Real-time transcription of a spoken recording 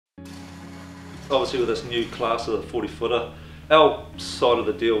Obviously with this new class of the 40 footer, our side of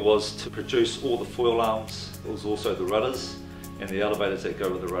the deal was to produce all the foil arms. It was also the rudders and the elevators that go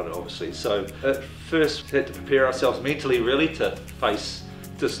with the rudder, obviously. So at first we had to prepare ourselves mentally really to face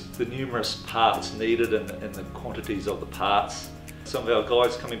just the numerous parts needed and the quantities of the parts. Some of our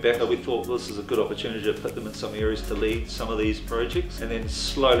guys coming back, we thought this is a good opportunity to put them in some areas to lead some of these projects, and then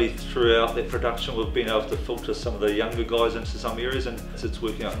slowly throughout that production we've been able to filter some of the younger guys into some areas, and it's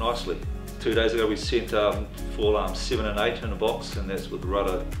working out nicely. 2 days ago we sent foil arms 7 and 8 in a box, and that's with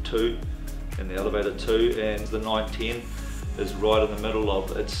rudder 2 and the elevator 2, and the 910 is right in the middle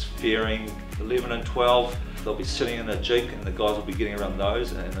of its fairing 11 and 12. They'll be sitting in a jig and the guys will be getting around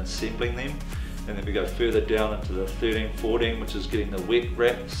those and assembling them. And then we go further down into the 13, 14, which is getting the wet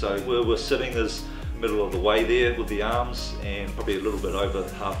wrap. So where we're sitting is middle of the way there with the arms, and probably a little bit over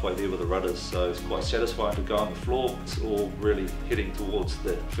halfway there with the rudders. So it's quite satisfying to go on the floor. It's all really heading towards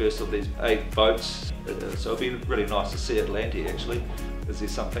the first of these 8 boats. So it'll be really nice to see it land here actually, because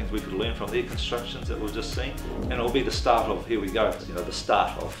there's some things we could learn from their constructions that we've just seen. And it'll be the start of, here we go, the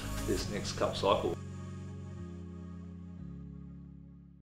start of this next cup cycle.